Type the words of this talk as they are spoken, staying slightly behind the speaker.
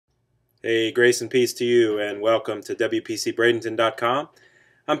Hey, grace and peace to you, and welcome to WPCV.08.01.10.mov.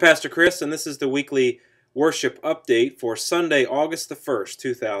 I'm Pastor Chris, and this is the weekly worship update for Sunday, August the 1st,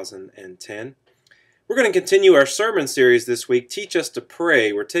 2010. We're going to continue our sermon series this week, Teach Us to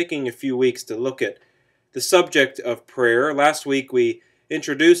Pray. We're taking a few weeks to look at the subject of prayer. Last week we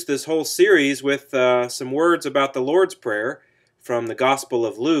introduced this whole series with some words about the Lord's Prayer from the Gospel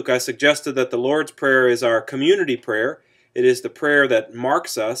of Luke. I suggested that the Lord's Prayer is our community prayer. It is the prayer that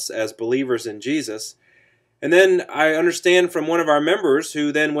marks us as believers in Jesus. And then I understand from one of our members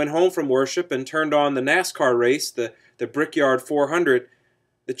who then went home from worship and turned on the NASCAR race, the Brickyard 400,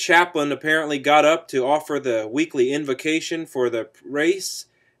 the chaplain apparently got up to offer the weekly invocation for the race.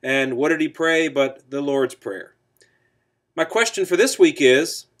 And what did he pray but the Lord's Prayer? My question for this week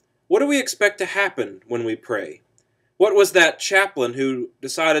is, what do we expect to happen when we pray? What was that chaplain who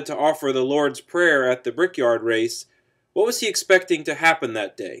decided to offer the Lord's Prayer at the Brickyard race? What was he expecting to happen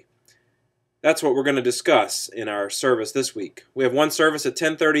that day? That's what we're going to discuss in our service this week. We have one service at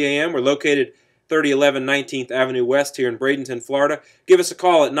 10:30 a.m. We're located 3011 19th Avenue West here in Bradenton, Florida. Give us a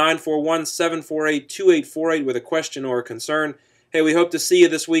call at 941-748-2848 with a question or a concern. Hey, we hope to see you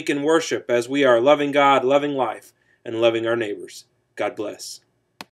this week in worship as we are loving God, loving life, and loving our neighbors. God bless.